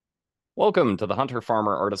Welcome to the Hunter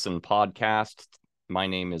Farmer Artisan Podcast. My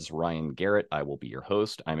name is Ryan Garrett. I will be your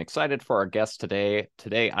host. I'm excited for our guest today.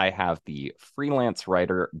 Today, I have the freelance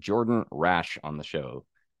writer Jordan Rash on the show.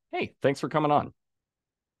 Hey, thanks for coming on.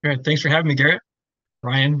 Great. Thanks for having me, Garrett.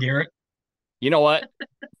 Ryan Garrett. You know what?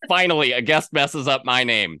 Finally, a guest messes up my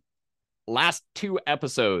name. Last two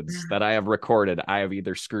episodes that I have recorded, I have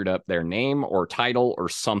either screwed up their name or title or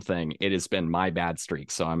something. It has been my bad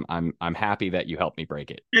streak, so I'm happy that you helped me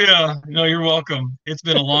break it. Yeah, no, you're welcome. It's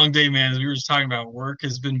been a long day, man. As we were just talking about, work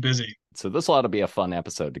has been busy. So this ought to be a fun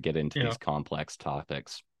episode to get into Yeah. these complex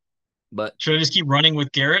topics. But Should I just keep running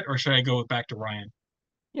with Garrett or should I go back to Ryan?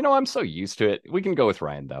 I'm so used to it. We can go with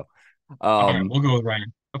Ryan though. All right, Um, we'll go with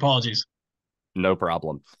Ryan. Apologies. no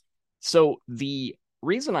problem. So the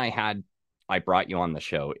reason I brought you on the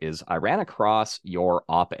show is I ran across your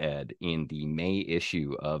op-ed in the May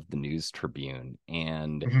issue of the News Tribune,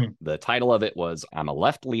 and Mhm. the title of it was "I'm a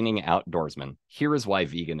left-leaning outdoorsman. Here is why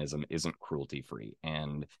veganism isn't cruelty-free."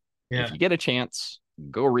 And if Yeah. you get a chance,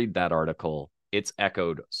 go read that article. It's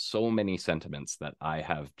echoed so many sentiments that I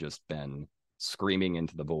have just been screaming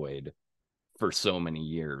into the void for so many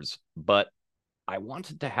years. But I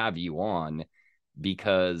wanted to have you on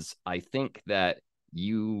because I think that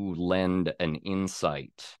you lend an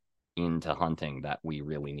insight into hunting that we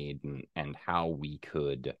really need, and how we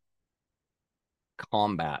could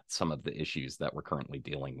combat some of the issues that we're currently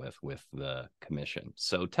dealing with the commission.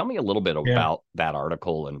 So tell me a little bit Yeah. about that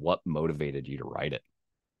article and what motivated you to write it.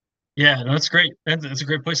 Yeah, no, that's great. That's a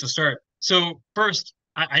great place to start. So first,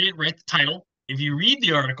 I didn't write the title. If you read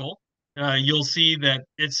the article, you'll see that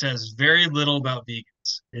it says very little about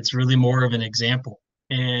vegans. It's really more of an example,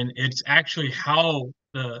 and it's actually how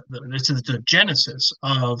this is the genesis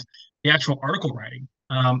of the actual article writing.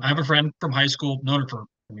 I have a friend from high school, known her for,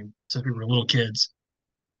 I mean, since we were little kids,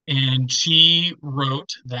 and she wrote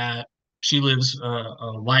that she lives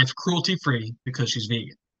a life cruelty free because she's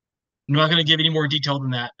vegan. I'm not going to give any more detail than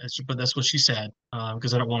that, but that's what she said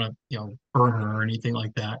because I don't want to, burn her or anything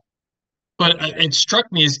like that. But it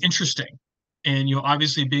struck me as interesting. And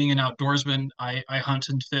obviously being an outdoorsman, I hunt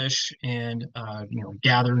and fish and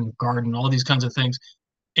gather and garden, all these kinds of things.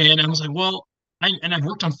 And I was like, well, I've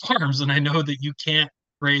worked on farms, and I know that you can't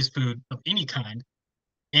raise food of any kind,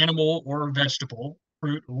 animal or vegetable,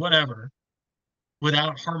 fruit, whatever,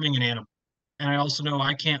 without harming an animal. And I also know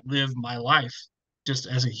I can't live my life just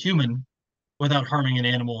as a human without harming an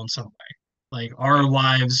animal in some way. Like our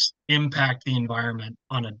lives impact the environment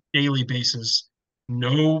on a daily basis,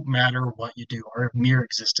 no matter what you do. Our mere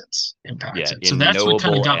existence impacts Yeah, it. So in that's what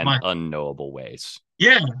kind of knowable got and my, unknowable ways.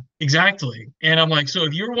 yeah, exactly. And I'm like, so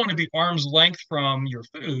if you want to be arm's length from your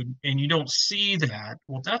food and you don't see that,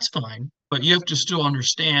 well, that's fine. But you have to still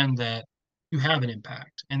understand that you have an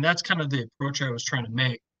impact. And that's kind of the approach I was trying to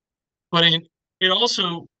make. But it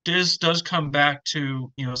also does come back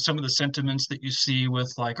to, some of the sentiments that you see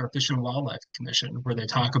with like our Fish and Wildlife Commission, where they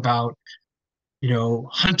talk about,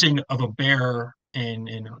 hunting of a bear and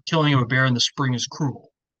killing of a bear in the spring is cruel.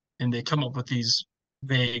 And they come up with these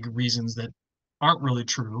vague reasons that aren't really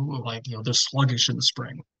true, like, they're sluggish in the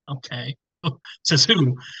spring. Okay. Says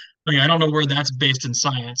who? Like, I don't know where that's based in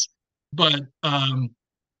science, but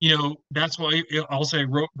that's why also I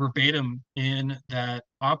wrote verbatim in that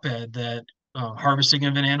op-ed that harvesting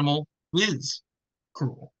of an animal is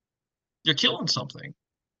cruel. You're killing something.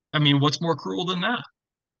 I mean, what's more cruel than that?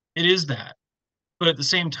 It is that. But at the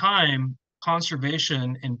same time,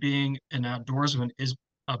 conservation and being an outdoorsman is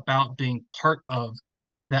about being part of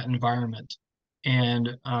that environment.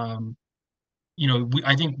 And I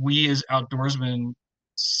think we as outdoorsmen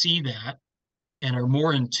see that and are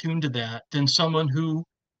more in tune to that than someone who,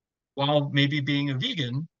 while maybe being a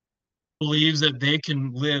vegan, believes that they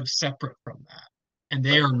can live separate from that and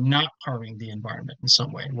they Right. are not harming the environment in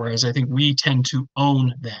some way. Whereas I think we tend to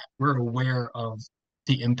own that. We're aware of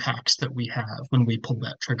the impacts that we have when we pull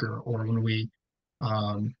that trigger or when we,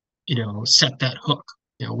 um, set that hook.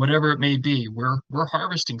 Whatever it may be, we're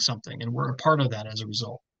harvesting something and we're a part of that as a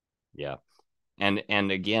result. Yeah.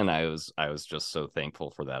 And again, I was just so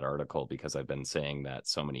thankful for that article because I've been saying that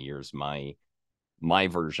so many years. My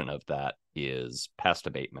version of that is pest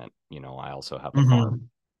abatement. I also have a farm,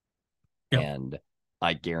 Hmm. Yep. and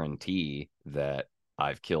I guarantee that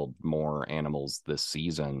I've killed more animals this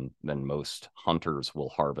season than most hunters will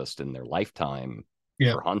harvest in their lifetime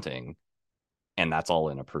Yeah. for hunting. And that's all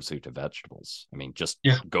in a pursuit of vegetables. I mean, just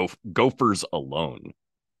Yeah. gophers alone.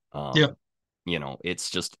 Yeah. Um,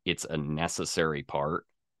 it's a necessary part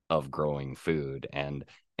of growing food. And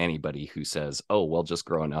anybody who says, "Oh, well, just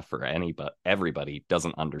grow enough for everybody,"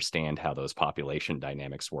 doesn't understand how those population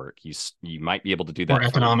dynamics work. You might be able to do Or that for a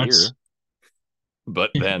economics. year.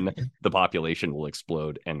 but then the population will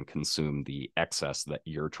explode and consume the excess that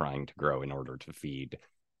you're trying to grow in order to feed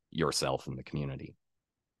yourself and the community.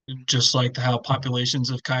 Just like how populations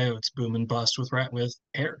of coyotes boom and bust with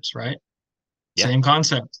hares, right? Yeah. Same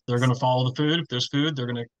concept. They're going to follow the food. If there's food,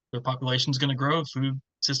 their population's going to grow. If food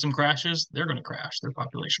system crashes, they're going to crash. Their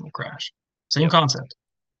population will crash. Same Yep. concept.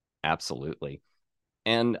 Absolutely.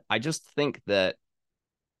 And I just think that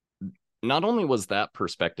not only was that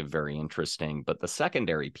perspective very interesting, but the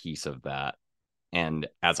secondary piece of that, and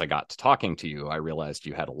as I got to talking to you, I realized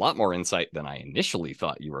you had a lot more insight than I initially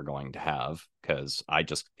thought you were going to have, because I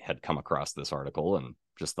just had come across this article and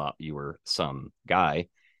just thought you were some guy.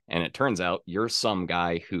 And it turns out you're some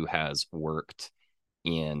guy who has worked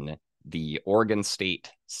in the Oregon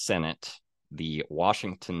State Senate, the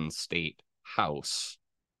Washington State House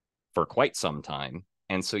for quite some time.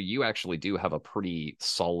 And so you actually do have a pretty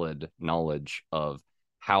solid knowledge of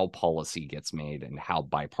how policy gets made and how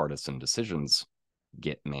bipartisan decisions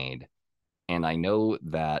get made. And I know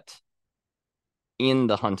that in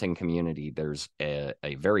the hunting community, there's a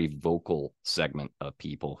very vocal segment of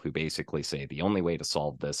people who basically say the only way to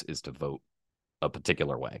solve this is to vote a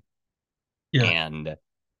particular way. Yeah. And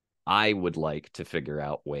I would like to figure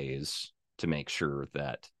out ways to make sure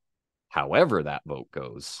that however that vote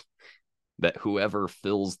goes, that whoever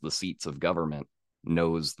fills the seats of government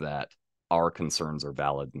knows that our concerns are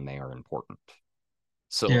valid and they are important.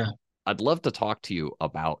 So Yeah. I'd love to talk to you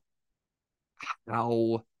about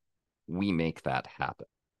how we make that happen.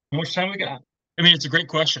 How much time we got? I mean, it's a great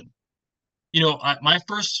question. My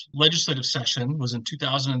first legislative session was in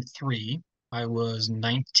 2003. I was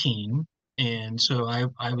 19. And so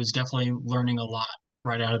I was definitely learning a lot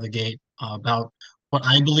right out of the gate about what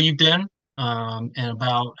I believed in and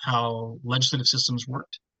about how legislative systems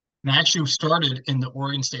worked. And I actually started in the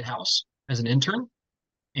Oregon State House as an intern,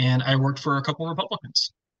 and I worked for a couple of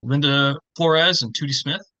Republicans, Linda Flores and Tootie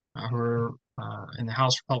Smith, who were in the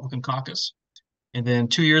House Republican caucus. And then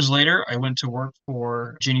 2 years later, I went to work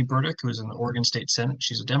for Jeannie Burdick, who was in the Oregon State Senate.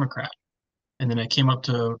 She's a Democrat. And then I came up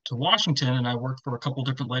to Washington and I worked for a couple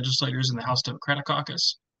different legislators in the House Democratic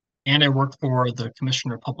Caucus. And I worked for the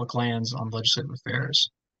Commissioner of Public Lands on Legislative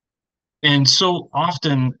Affairs. And so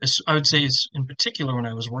often, I would say, in particular, when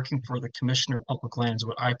I was working for the Commissioner of Public Lands,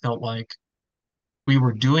 what I felt like we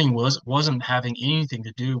were doing wasn't having anything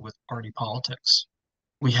to do with party politics.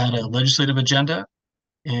 We had a legislative agenda,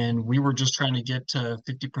 and we were just trying to get to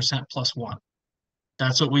 50% plus one.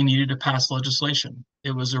 That's what we needed to pass legislation.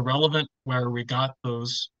 It was irrelevant where we got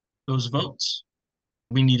those votes.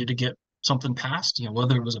 We needed to get something passed,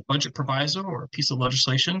 whether it was a budget proviso or a piece of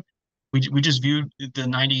legislation. We just viewed the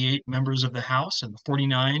 98 members of the House and the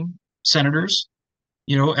 49 senators,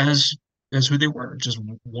 as who they were, just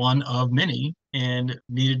one of many, and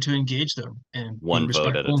needed to engage them and be One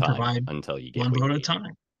vote at a respectful and time provide until you get one what vote you at a need.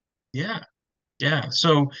 time. Yeah, yeah.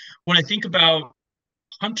 So when I think about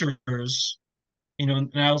hunters,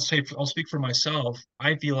 and I'll speak for myself.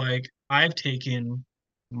 I feel like I've taken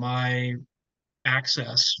my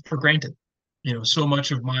access for granted. So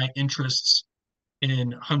much of my interests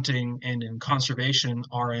in hunting and in conservation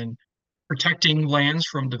are in protecting lands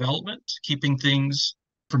from development, keeping things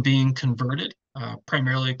from being converted,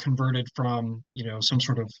 primarily converted from, some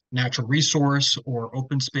sort of natural resource or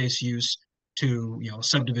open space use to,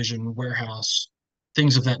 subdivision, warehouse,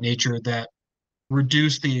 things of that nature that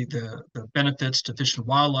reduce the benefits to fish and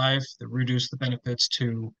wildlife, that reduce the benefits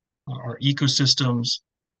to our ecosystems,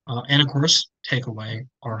 and of course, take away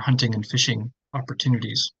our hunting and fishing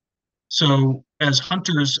opportunities. So, as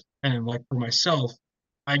hunters, and like for myself,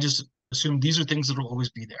 I just assume these are things that will always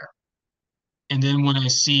be there. And then when I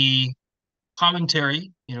see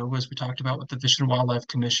commentary, as we talked about with the Fish and Wildlife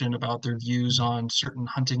Commission about their views on certain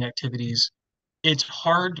hunting activities, it's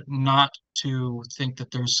hard not to think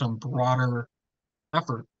that there's some broader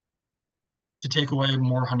effort to take away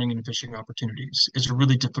more hunting and fishing opportunities. It's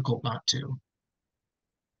really difficult not to.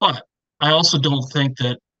 But I also don't think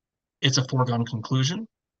that it's a foregone conclusion.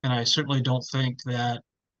 And I certainly don't think that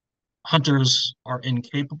hunters are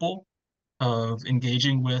incapable of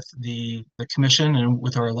engaging with the commission and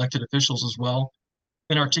with our elected officials as well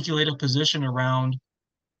and articulate a position around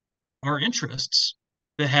our interests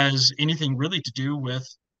that has anything really to do with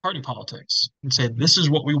party politics and say this is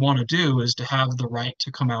what we want to do is to have the right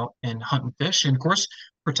to come out and hunt and fish and of course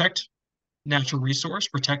protect natural resource,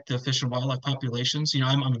 protect the fish and wildlife populations.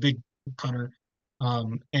 I'm a big hunter.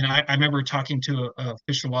 And I remember talking to a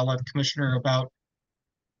fish and wildlife commissioner about,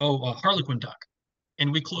 harlequin duck.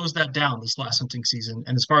 And we closed that down this last hunting season.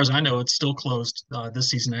 And as far as I know, it's still closed this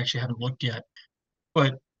season. I actually haven't looked yet.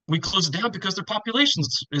 But we close it down because their population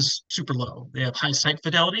is super low. They have high site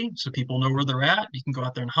fidelity, so people know where they're at. You can go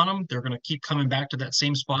out there and hunt them. They're going to keep coming back to that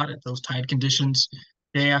same spot at those tide conditions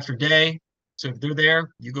day after day. So if they're there,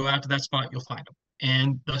 you go out to that spot, you'll find them.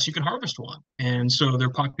 And thus you can harvest one. And so their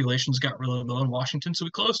populations got really low in Washington, so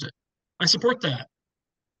we closed it. I support that.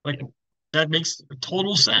 Like that makes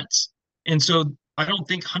total sense. And so I don't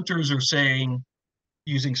think hunters are saying,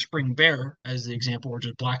 using spring bear as the example, or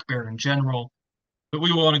just black bear in general, but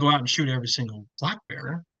we want to go out and shoot every single black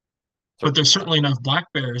bear. But Certainly there's not. certainly enough black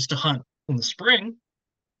bears to hunt in the spring.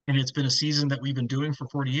 And it's been a season that we've been doing for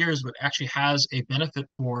 40 years, but actually has a benefit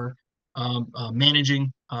for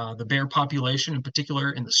managing the bear population, in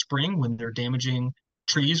particular in the spring when they're damaging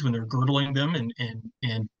trees, when they're girdling them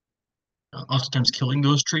and oftentimes killing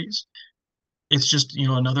those trees. It's just,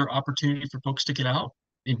 another opportunity for folks to get out.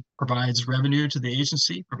 It provides revenue to the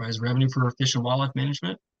agency, provides revenue for Fish and Wildlife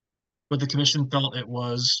Management, but the commission felt it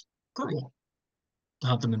was cruel to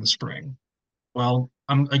hunt them in the spring. Well,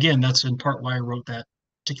 again, that's in part why I wrote that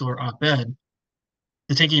particular op-ed.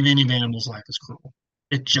 The taking of any animal's life is cruel.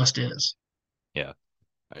 It just is. Yeah.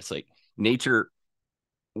 It's like nature,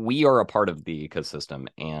 we are a part of the ecosystem,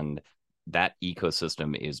 and that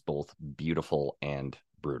ecosystem is both beautiful and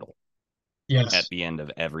brutal at Yes. the end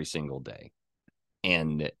of every single day.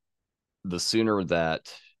 And the sooner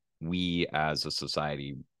that we as a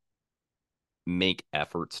society make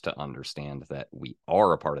efforts to understand that we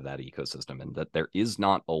are a part of that ecosystem and that there is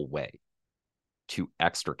not a way to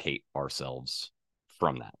extricate ourselves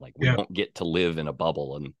from that. Like we Yeah. don't get to live in a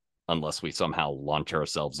bubble and unless we somehow launch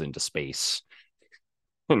ourselves into space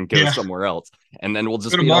and go Yeah. somewhere else. And then we'll Go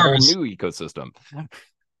just to be in a whole Mars. new ecosystem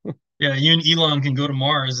Yeah. You and Elon can go to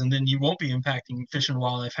Mars, and then you won't be impacting fish and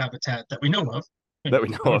wildlife habitat that we know of. that we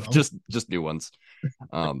I know don't of, know. just new ones.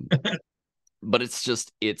 Um, but it's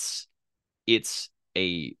just it's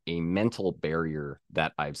a mental barrier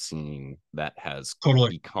that I've seen that has Totally.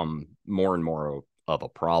 become more and more of a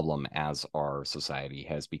problem as our society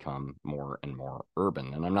has become more and more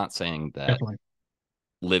urban. And I'm not saying that Definitely.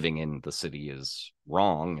 living in the city is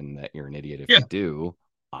wrong and that you're an idiot if Yeah. you do.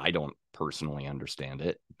 I don't personally understand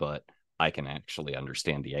it, but I can actually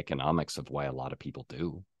understand the economics of why a lot of people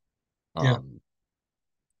do. Yeah. Um,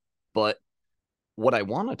 but what I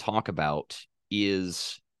want to talk about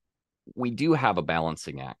is we do have a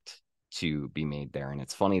balancing act to be made there. And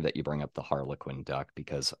it's funny that you bring up the Harlequin duck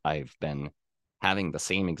because I've been having the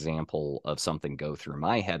same example of something go through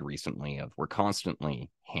my head recently of we're constantly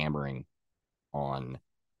hammering on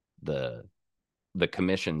the the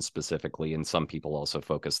commission specifically, and some people also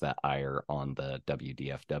focus that ire on the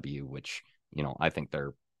WDFW, which I think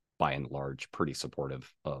they're by and large pretty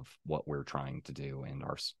supportive of what we're trying to do and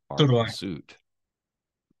our So do I. pursuit.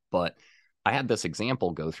 But I had this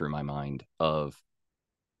example go through my mind of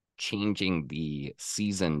changing the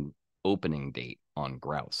season opening date on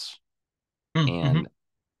grouse. Mm-hmm. And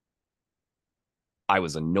I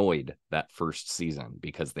was annoyed that first season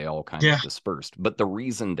because they all kind Yeah. of dispersed. But the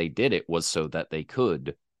reason they did it was so that they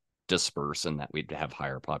could disperse and that we'd have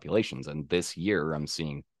higher populations. And this year I'm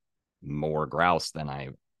seeing more grouse than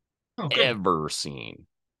I've Oh, good. ever seen,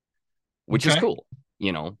 which is Okay. cool.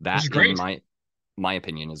 This That is in great. my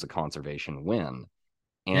opinion is a conservation win.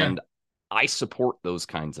 Yeah. And I support those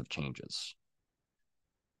kinds of changes.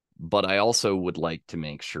 But I also would like to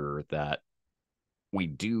make sure that we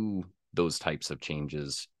do those types of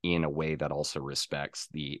changes in a way that also respects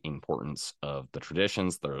the importance of the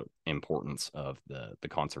traditions, the importance of the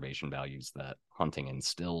conservation values that hunting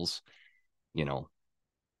instills. You know,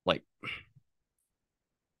 like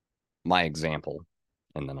my example,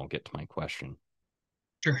 and then I'll get to my question,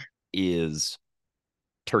 Sure. is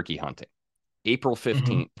turkey hunting. April Mm-hmm.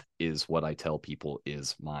 15th is what I tell people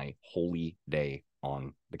is my holy day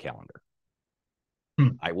on the calendar.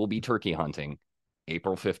 I will be turkey hunting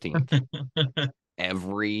April 15th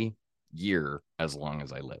every year as long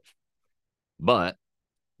as I live. But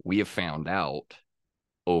we have found out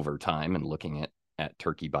over time and looking at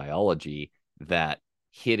turkey biology that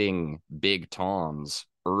hitting big toms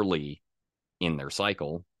early in their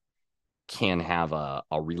cycle can have a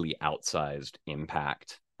really outsized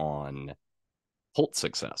impact on poult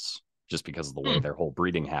success just because of the way Hmm. their whole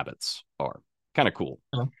breeding habits are. Kind of cool.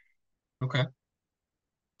 Oh, okay.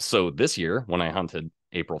 So this year, when I hunted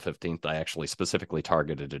April 15th, I actually specifically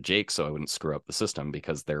targeted a Jake so I wouldn't screw up the system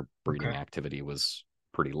because their breeding Okay. activity was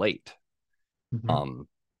pretty late. Mm-hmm. Um,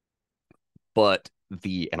 but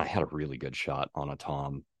and I had a really good shot on a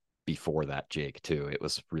Tom before that Jake too. It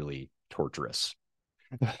was really torturous.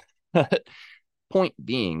 Point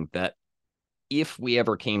being that if we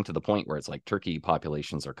ever came to the point where it's like turkey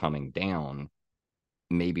populations are coming down,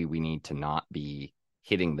 maybe we need to not be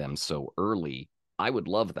hitting them so early. I would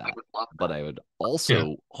love that. But I would Yeah,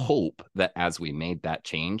 also hope that as we made that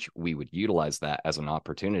change, we would utilize that as an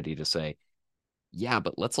opportunity to say, yeah,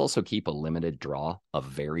 but let's also keep a limited draw, a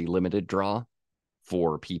very limited draw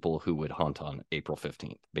for people who would hunt on April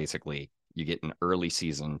 15th. Basically, you get an early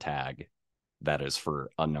season tag that is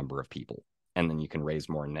for a number of people. And then you can raise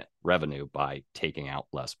more net revenue by taking out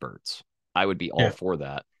less birds. I would be all yeah, for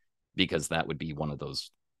that because that would be one of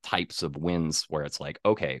those types of wins where it's like,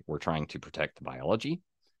 okay, we're trying to protect the biology,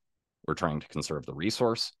 we're trying to conserve the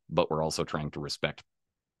resource, but we're also trying to respect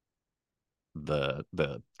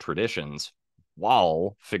the traditions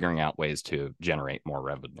while figuring out ways to generate more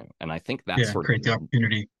revenue. And I think that yeah. sort of Create the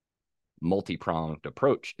opportunity. multi-pronged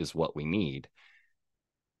approach is what we need.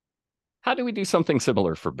 How do we do something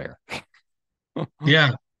similar for bear?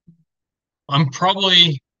 Yeah, I'm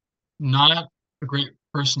probably not a great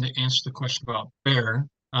person to answer the question about bear.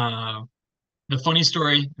 The funny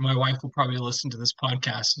story, my wife will probably listen to this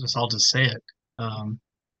podcast, so I'll just say it. Um,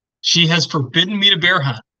 she has forbidden me to bear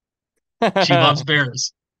hunt. She loves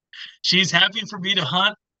bears. She's happy for me to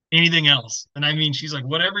hunt anything else. And I mean, she's like,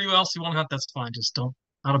 whatever you else you want to hunt, that's fine. Just don't,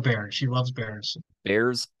 not a bear. She loves bears.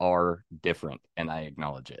 Bears are different, and I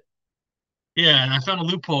acknowledge it. Yeah, and I found a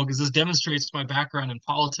loophole because this demonstrates my background in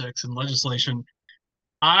politics and legislation.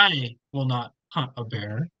 I will not hunt a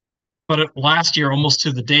bear. But last year, almost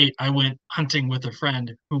to the date, I went hunting with a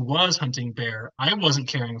friend who was hunting bear. I wasn't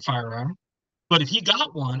carrying a firearm, but if he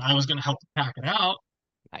got one, I was going to help him pack it out.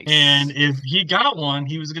 And Nice. if he got one,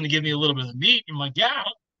 he was going to give me a little bit of the meat. I'm like, yeah,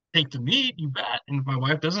 I'll take the meat, you bet. And if my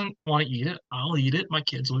wife doesn't want to eat it, I'll eat it. My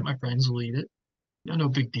kids will eat, my friends will eat it. No, no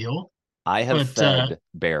big deal. I have But fed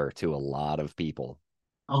bear to a lot of people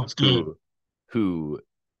oh, it's good. who who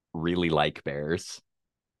really like bears,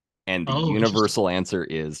 and the Oh, interesting. universal answer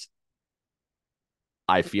is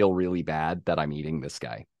I feel really bad that I'm eating this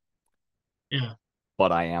guy, Yeah,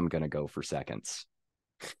 but I am going to go for seconds.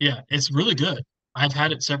 yeah, it's really good. I've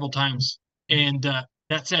had it several times. And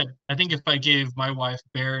that said, I think if I gave my wife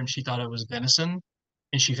bear and she thought it was venison,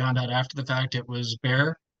 and she found out after the fact it was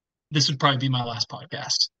bear, this would probably be my last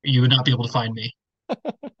podcast. You would not be able to find me.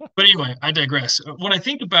 But anyway, I digress. When I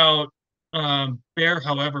think about bear,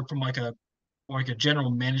 however, from like a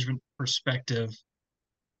general management perspective,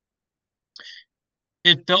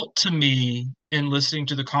 it felt to me in listening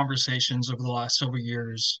to the conversations over the last several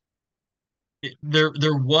years, there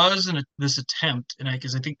was this attempt, and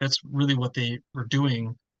because I think that's really what they were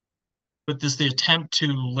doing, but this the attempt to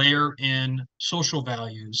layer in social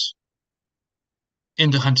values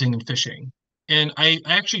into hunting and fishing. And I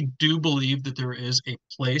actually do believe that there is a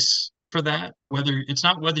place for that. Whether it's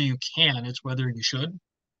not whether you can, it's whether you should.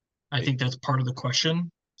 I Right? think that's part of the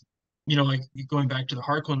question. You know, like going back to the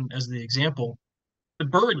Harlequin as the example, the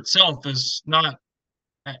bird itself is not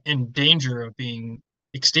in danger of being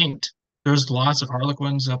extinct. There's lots of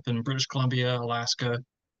Harlequins up in British Columbia, Alaska.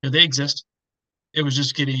 You know, they exist. It was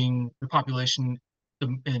just getting the population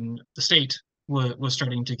in the state was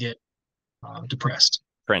starting to get depressed.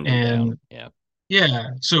 Trending And down. Yeah. yeah,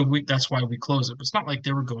 so that's why we close it. But it's not like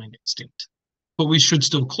they were going extinct, but we should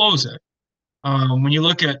still close it. When you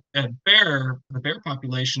look at bear, the bear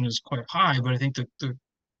population is quite high, but I think the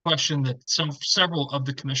question that several of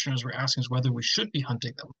the commissioners were asking is whether we should be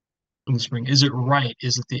hunting them in the spring. Is it right?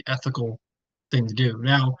 Is it the ethical thing to do?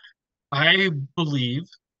 Now, I believe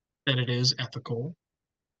that it is ethical.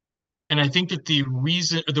 And I think that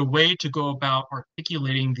the way to go about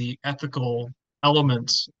articulating the ethical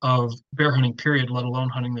elements of bear hunting, period, let alone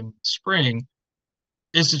hunting them in spring,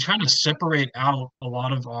 is to try to separate out a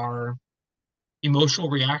lot of our emotional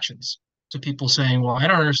reactions to people saying, well, I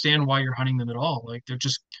don't understand why you're hunting them at all. Like they're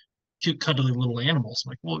just cute, cuddly little animals.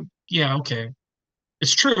 I'm like, well, yeah, okay.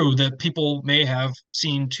 It's true that people may have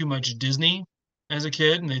seen too much Disney as a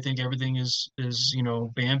kid and they think everything is,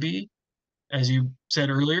 Bambi. As you said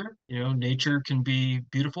earlier, nature can be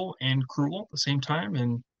beautiful and cruel at the same time.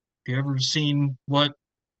 And if you ever seen what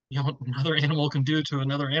another animal can do to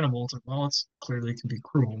another animal, it's like, well, it's clearly can be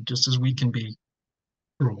cruel, just as we can be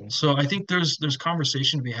cruel. So I think there's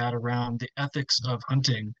conversation to be had around the ethics of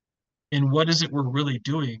hunting and what is it we're really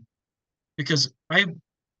doing. Because I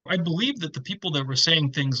believe that the people that were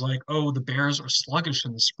saying things like, oh, the bears are sluggish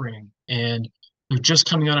in the spring and they're just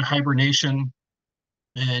coming out of hibernation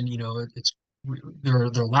and it's they're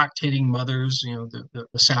lactating mothers, the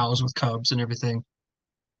sows with cubs and everything.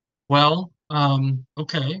 Well,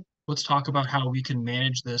 okay, let's talk about how we can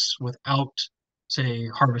manage this without, say,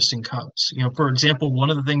 harvesting cubs. For example, one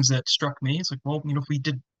of the things that struck me is like, well, if we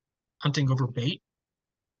did hunting over bait,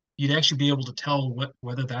 you'd actually be able to tell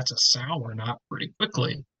whether that's a sow or not pretty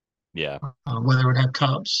quickly, Yeah. whether it had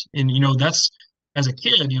cubs. And that's as a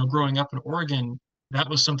kid, growing up in Oregon, that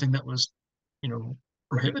was something that was, you know,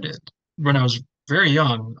 prohibited when I was very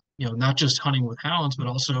young. Not just hunting with hounds, but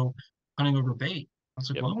also hunting over bait. I was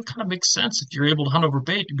like, Yep. well, it kind of makes sense if you're able to hunt over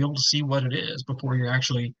bait to be able to see what it is before you're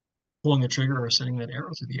actually pulling the trigger or sending that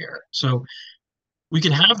arrow through the air. So we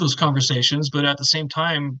can have those conversations, but at the same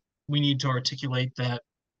time, we need to articulate that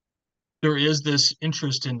there is this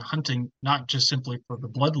interest in hunting, not just simply for the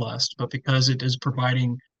bloodlust, but because it is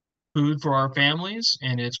providing food for our families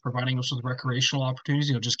and it's providing us with recreational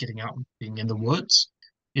opportunities, just getting out and being in the woods.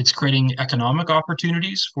 It's creating economic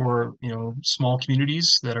opportunities for, small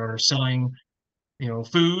communities that are selling,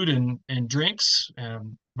 food and drinks,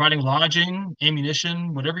 providing lodging,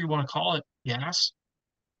 ammunition, whatever you want to call it, gas.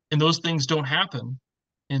 And those things don't happen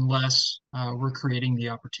unless we're creating the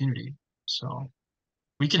opportunity. So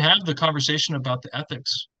we can have the conversation about the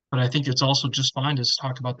ethics, but I think it's also just fine to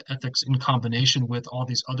talk about the ethics in combination with all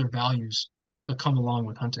these other values that come along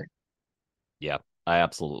with hunting. Yeah. I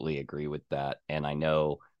absolutely agree with that. And I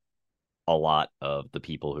know a lot of the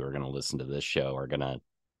people who are going to listen to this show are going to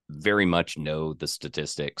very much know the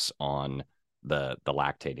statistics on the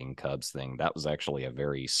lactating cubs thing. That was actually a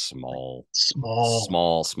very small, Small.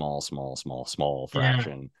 small, small, small, small, small Yeah.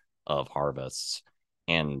 fraction of harvests.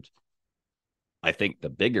 And I think the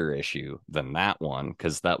bigger issue than that one,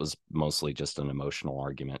 because that was mostly just an emotional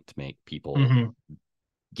argument to make people Hmm.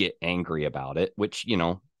 get angry about it, which,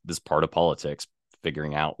 is part of politics,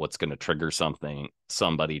 figuring out what's going to trigger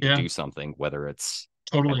somebody to Yeah, do something, whether it's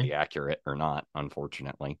going to totally. be accurate or not,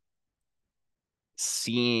 unfortunately.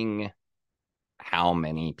 Seeing how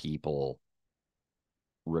many people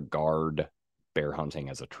regard bear hunting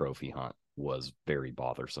as a trophy hunt was very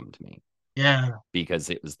bothersome to me Yeah, because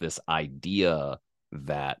it was this idea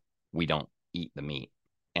that we don't eat the meat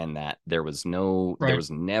and that there right.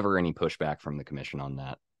 was never any pushback from the commission on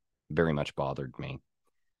that. Very much bothered me Yeah,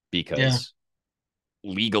 because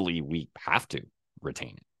legally we have to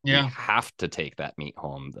retain it. We yeah, have to take that meat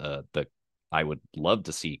home. The I would love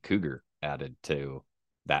to see cougar added to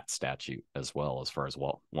that statute as well as far as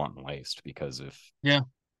wanton waste, because yeah.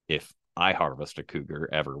 if I harvest a cougar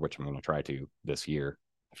ever, which I'm going to try to this year,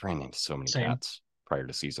 I've ran into so many Same. cats prior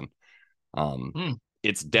to season. Um, Hmm.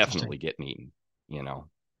 it's Interesting. definitely getting eaten. You know,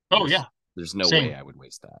 Oh, there's yeah. there's no way Same. I would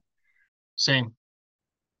waste that. Same.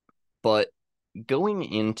 But going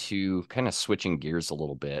into kind of switching gears a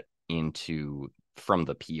little bit into from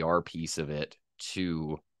the PR piece of it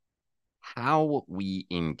to how we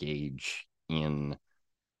engage in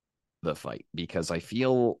the fight, because I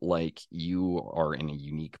feel like you are in a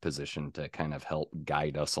unique position to kind of help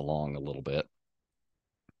guide us along a little bit,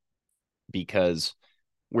 because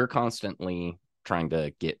we're constantly trying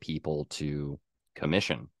to get people to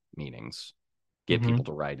commission meetings, get Hmm. people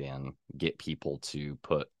to write in, get people to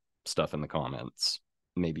put stuff in the comments,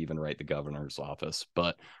 maybe even write the governor's office.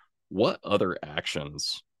 But what other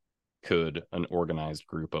actions could an organized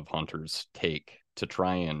group of hunters take to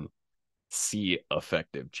try and see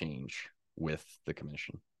effective change with the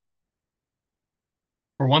commission?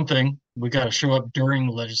 For one thing, we got to show up during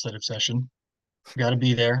the legislative session. We got to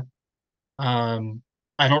be there. Um,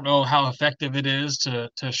 I don't know how effective it is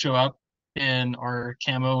to show up in our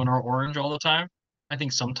camo and our orange all the time. I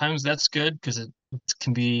think sometimes that's good because it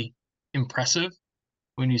can be impressive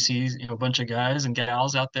when you see a bunch of guys and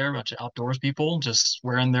gals out there, a bunch of outdoors people just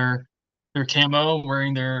wearing their camo,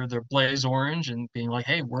 wearing their blaze orange, and being like,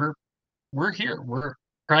 "Hey, we're here, we're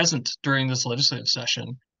present during this legislative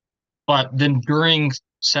session." But then during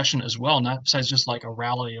session as well, not besides just like a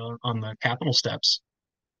rally on the Capitol steps,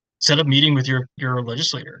 set up meeting with your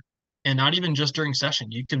legislator, and not even just during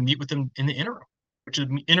session. You can meet with them in the interim, which is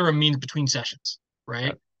interim means between sessions, Okay.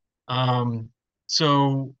 right? Um,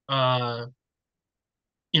 so I've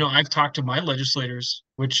talked to my legislators,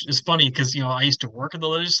 which is funny because I used to work in the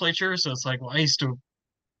legislature, so it's like, well, I used to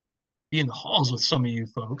be in the halls with some of you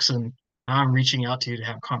folks, and now I'm reaching out to you to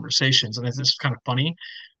have conversations, and it's just kind of funny,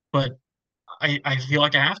 but I feel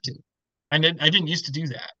like I have to. I didn't used to do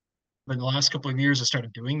that, but in the last couple of years, I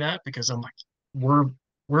started doing that because I'm like, we're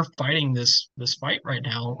we're fighting this fight right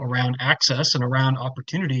now around access and around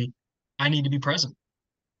opportunity. I need to be present,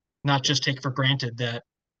 not Yep. just take for granted that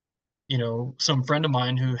some friend of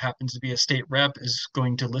mine who happens to be a state rep is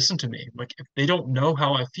going to listen to me. Like, if they don't know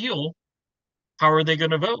how I feel, how are they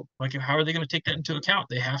going to vote? Like, how are they going to take that into account?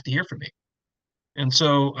 They have to hear from me. And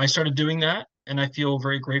so I started doing that. And I feel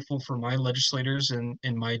very grateful for my legislators in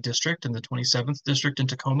my district, in the 27th district in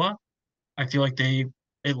Tacoma. I feel like they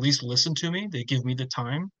at least listen to me. They give me the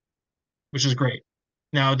time, which is great.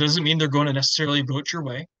 Now, it doesn't mean they're going to necessarily vote your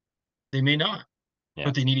way. They may not, Yeah.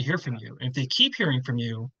 but they need to hear from you. And if they keep hearing from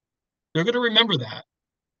you, they're going to remember that.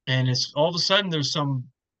 And it's all of a sudden there's some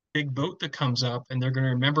big vote that comes up, and they're going to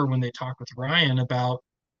remember when they talk with Ryan about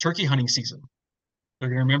turkey hunting season. They're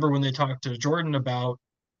going to remember when they talk to Jordan about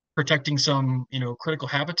protecting some, critical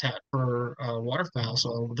habitat for waterfowl,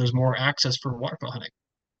 so there's more access for waterfowl hunting.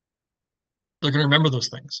 They're going to remember those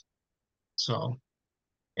things. So,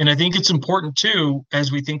 and I think it's important too,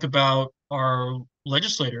 as we think about our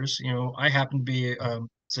legislators. I happen to be,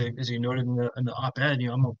 as you noted in the op-ed,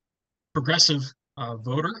 I'm a progressive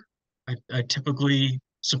voter. I typically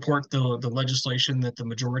support the legislation that the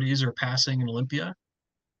majorities are passing in Olympia,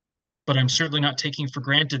 but I'm certainly not taking for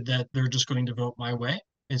granted that they're just going to vote my way,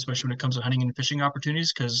 especially when it comes to hunting and fishing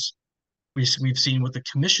opportunities, because we've seen what the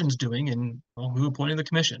commission's doing, and well, who appointed the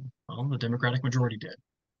commission? Well, the Democratic majority did.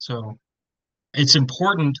 So it's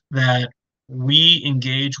important that we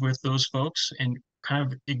engage with those folks and kind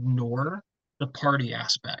of ignore the party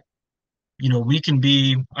aspect.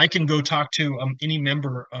 I can go talk to any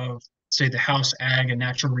member of, say, the House Ag and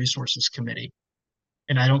Natural Resources Committee,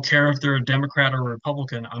 and I don't care if they're a Democrat or a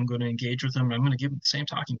Republican. I'm going to engage with them. I'm going to give them the same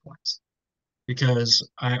talking points because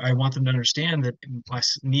I want them to understand that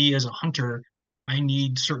me as a hunter, I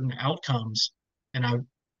need certain outcomes, and I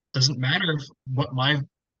doesn't matter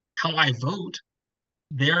how I vote.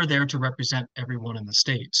 They're there to represent everyone in the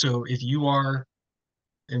state. So if you are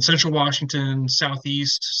in Central Washington,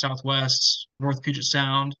 Southeast, Southwest, North Puget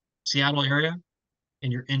Sound, Seattle area,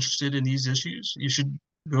 and you're interested in these issues, you should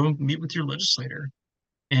go meet with your legislator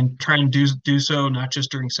and try and do so not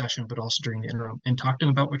just during session, but also during the interim, and talk to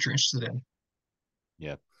them about what you're interested in.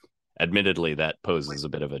 Yeah. Admittedly, that poses a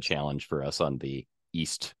bit of a challenge for us on the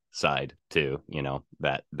east side too.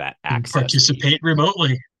 That And access piece. participate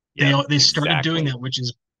remotely. Yep, They started doing exactly. that, which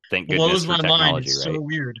is Thank goodness blows for my mind. technology, It's so right?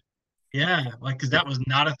 weird. Yeah, like because that was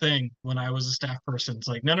not a thing when I was a staff person. It's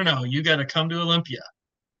like, no, no, no, you got to come to Olympia.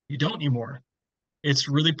 You don't anymore. It's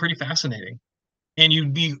really pretty fascinating, and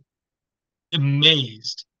you'd be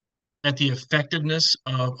amazed at the effectiveness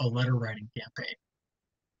of a letter writing campaign.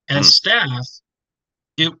 Hmm. As staff,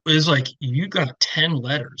 it was like you got 10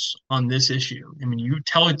 letters on this issue. I mean, you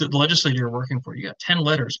tell the legislator you're working for, you got 10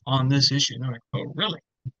 letters on this issue. And they're like, oh, really?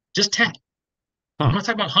 Just 10. I'm Huh. not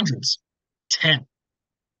talking about hundreds. 10.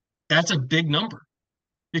 That's a big number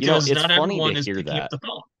because It's not funny to everyone is hear picking up that. the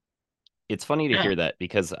phone. It's funny to Yeah. hear that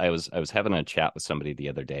because I was having a chat with somebody the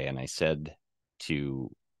other day, and I said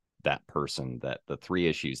to that person that the three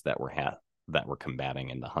issues that we're combating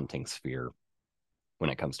in the hunting sphere when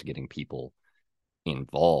it comes to getting people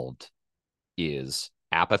involved is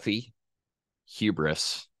apathy,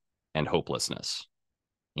 hubris, and hopelessness.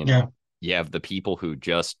 You Yeah. know, you have the people who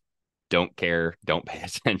just don't care, don't pay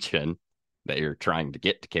attention, that you're trying to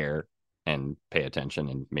get to care and pay attention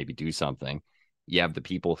and maybe do something. You have the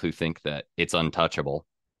people who think that it's untouchable,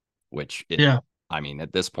 which Yeah. I mean,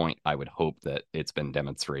 at this point, I would hope that it's been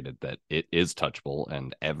demonstrated that it is touchable,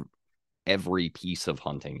 and every piece of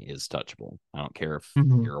hunting is touchable. I don't care if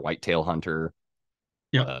Hmm. you're a whitetail hunter,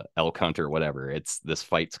 Yeah. elk hunter, whatever. It's this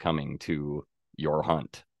fight's coming to your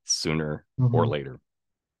hunt sooner or Hmm. later.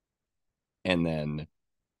 And then,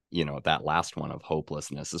 that last one of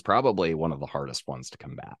hopelessness is probably one of the hardest ones to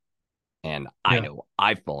combat. And I Yeah. know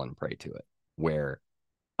I've fallen prey to it where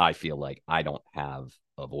I feel like I don't have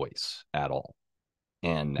a voice at all.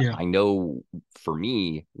 And Yeah. I know for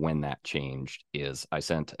me, when that changed, is I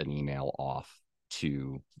sent an email off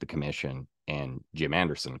to the commission, and Jim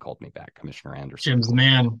Anderson called me back. Commissioner Anderson Jim's the called me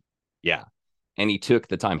back. man. Yeah. And he took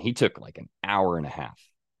the time, he took like an hour and a half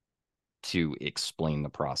to explain the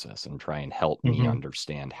process and try and help me Hmm.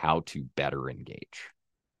 understand how to better engage.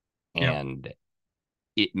 Yeah. And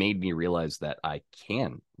it made me realize that I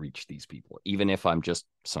can reach these people, even if I'm just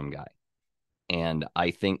some guy. And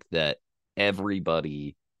I think that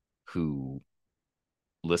everybody who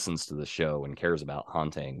listens to the show and cares about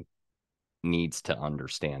hunting needs to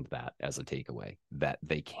understand that as a takeaway, that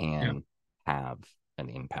they Yeah. can have an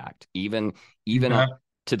impact, You even bet. up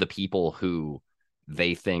to the people who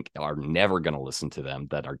they think are never going to listen to them,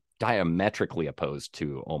 that are diametrically opposed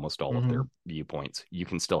to almost all of their Hmm. viewpoints. You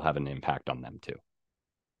can still have an impact on them too,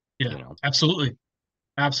 Yeah. you know. Absolutely.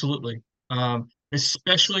 Absolutely.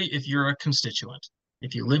 Especially if you're a constituent.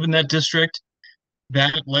 If you live in that district,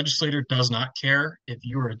 that legislator does not care if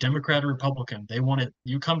you're a Democrat or Republican. They want it.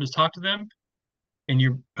 You come to talk to them, and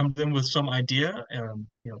you come to them with some idea,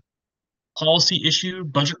 policy issue,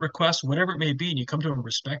 budget request, whatever it may be, and you come to them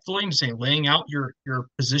respectfully and say, laying out your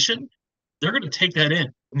position. They're going to take that in.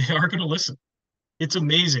 And they are going to listen. It's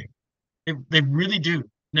amazing. They really do.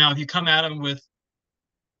 Now, if you come at them with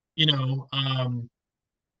you know,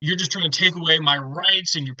 you're just trying to take away my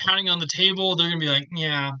rights and you're pounding on the table, they're gonna be like,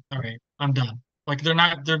 yeah, all right, I'm done. Like they're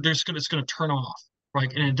just gonna it's gonna turn off.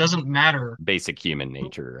 Right. And it doesn't matter. Basic human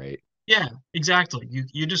nature, right? Yeah, exactly.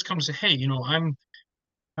 You just come and say, hey,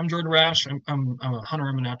 I'm Jordan Rash. I'm a hunter.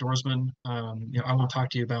 I'm an outdoorsman. I want to talk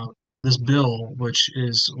to you about this bill, which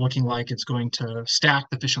is looking like it's going to stack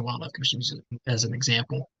the Fish and Wildlife Commission as an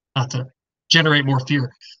example, not to generate more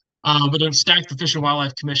fear. But it stack the Fish and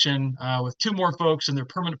Wildlife Commission with two more folks in their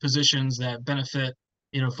permanent positions that benefit,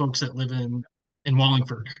 folks that live in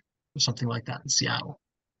Wallingford or something like that in Seattle.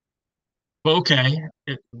 Well, okay,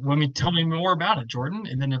 tell me more about it, Jordan,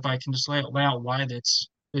 and then if I can just lay out why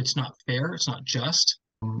it's not fair, it's not just.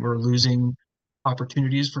 We're losing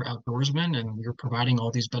opportunities for outdoorsmen, and you're providing all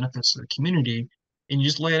these benefits to the community, and you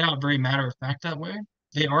just lay it out very matter of fact that way.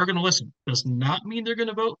 They are going to listen. Does not mean they're going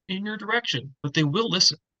to vote in your direction, but they will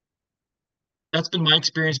listen. That's been my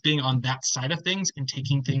experience being on that side of things and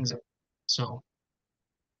taking things. So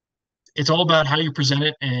it's all about how you present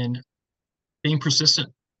it and being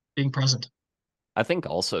persistent, being present. I think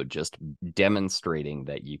also just demonstrating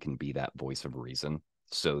that you can be that voice of reason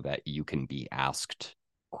so that you can be asked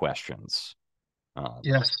questions. Um,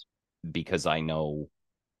 Yes. because I know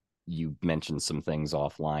you mentioned some things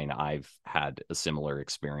offline. I've had a similar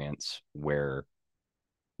experience where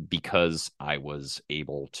because I was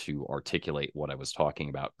able to articulate what I was talking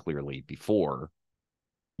about clearly before,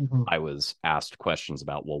 Mhm. I was asked questions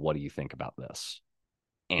about, well, what do you think about this?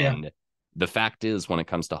 Yeah. And the fact is, when it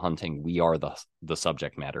comes to hunting, we are the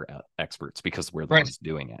subject matter experts because we're the Right. ones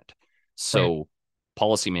doing it. Right. So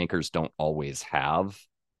policymakers don't always have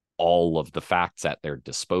all of the facts at their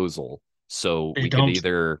disposal. So They don't.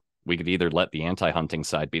 we could either let the anti-hunting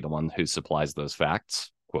side be the one who supplies those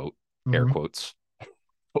facts, quote, air Mhm. quotes,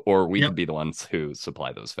 or we Yep. could be the ones who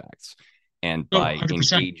supply those facts. And No, by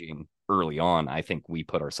 100%. engaging early on, I think we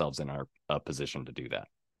put ourselves in a position to do that.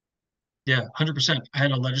 Yeah, 100%. I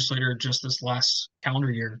had a legislator just this last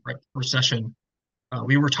calendar year, right before session.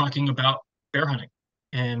 We were talking about bear hunting,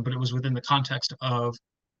 but it was within the context of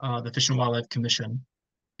the Fish and Wildlife Commission.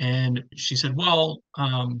 And she said, well,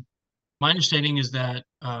 my understanding is that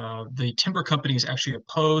the timber companies actually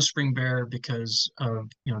oppose spring bear because of,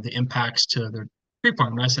 the impacts to their tree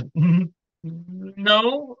farm. And I said,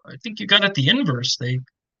 no, I think you got it the inverse. They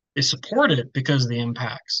support it because of the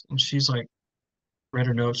impacts. And she's like, read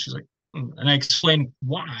her notes. She's like, And I explained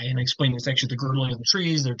why, and I explained it's actually the girdling of the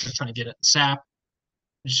trees. They're just trying to get at the sap.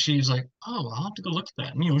 And she's like, oh, I'll have to go look at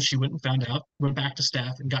that. And she went and found out, went back to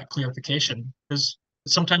staff and got clarification because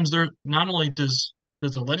sometimes they're not only does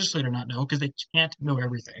the legislator not know because they can't know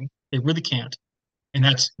everything, they really can't, and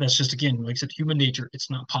that's just again, like I said, human nature. It's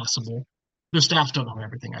not possible. Their staff don't know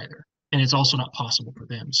everything either, and it's also not possible for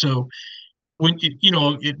them. So when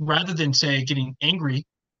rather than say getting angry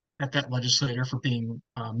at that legislator for being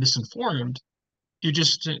misinformed, you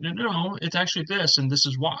just no, it's actually this, and this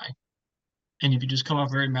is why. And if you just come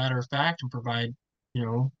off very matter of fact and provide, you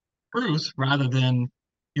know, truth rather than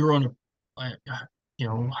your own,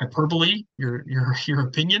 hyperbole, your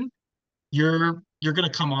opinion, you're going to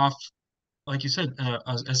come off, like you said,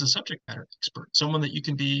 as a subject matter expert, someone that you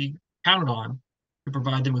can be counted on to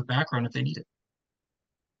provide them with background if they need it.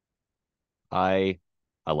 I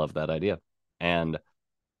I love that idea. And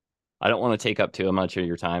I don't want to take up too much of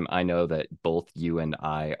your time. I know that both you and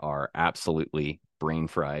I are absolutely brain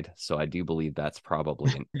fried. So I do believe that's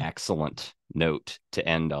probably an excellent note to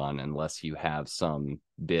end on, unless you have some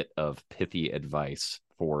bit of pithy advice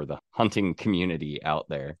for the hunting community out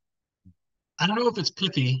there. I don't know if it's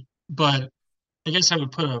pithy, but I guess I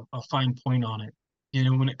would put a fine point on it.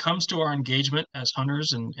 When it comes to our engagement as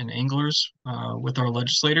hunters and anglers with our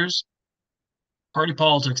legislators, party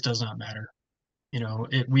politics does not matter.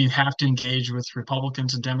 We have to engage with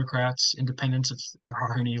Republicans and Democrats, independents if there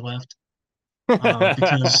are any left,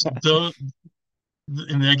 because though,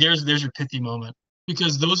 and I guess there's your pithy moment,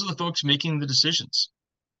 because those are the folks making the decisions.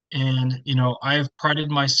 And I've prided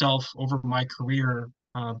myself over my career,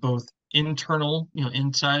 both internal,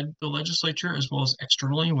 inside the legislature, as well as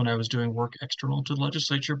externally when I was doing work external to the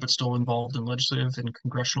legislature, but still involved in legislative and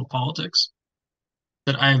congressional politics,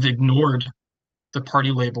 that I've ignored the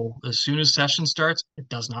party label. As soon as session starts, it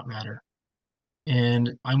does not matter.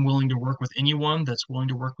 And I'm willing to work with anyone that's willing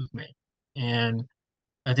to work with me. And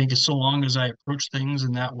I think as so long as I approach things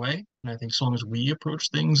in that way, and I think so long as we approach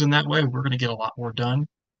things in that way, we're going to get a lot more done.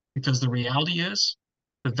 Because the reality is,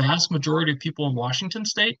 the vast majority of people in Washington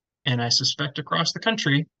state, and I suspect across the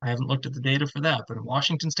country, I haven't looked at the data for that, but in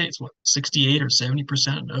Washington state, it's what, 68 or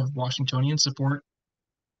 70% of Washingtonians support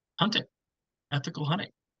hunting, ethical hunting.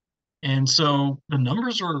 And so the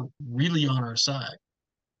numbers are really on our side.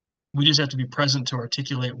 We just have to be present to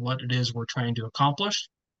articulate what it is we're trying to accomplish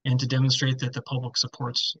and to demonstrate that the public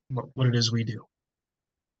supports what it is we do.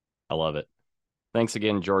 I love it. Thanks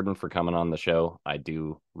again, Jordan, for coming on the show. I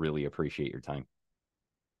do really appreciate your time.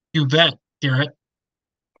 You bet, Garrett.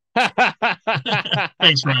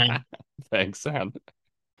 Thanks, Ryan. Thanks, Sam.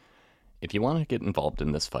 If you want to get involved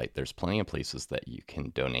in this fight, there's plenty of places that you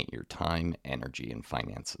can donate your time, energy, and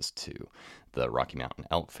finances to. The Rocky Mountain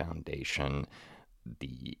Elk Foundation,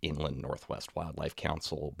 the Inland Northwest Wildlife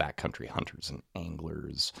Council, Backcountry Hunters and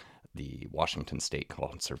Anglers, the Washington State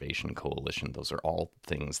Conservation Coalition. Those are all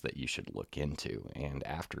things that you should look into. And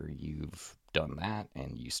after you've done that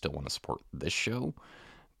and you still want to support this show,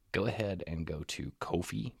 go ahead and go to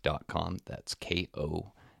Ko-fi.com. That's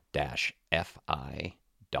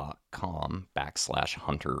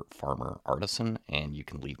KO-FI.com/hunter farmer artisan, and you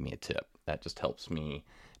can leave me a tip. That just helps me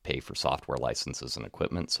pay for software licenses and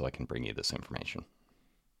equipment so I can bring you this information.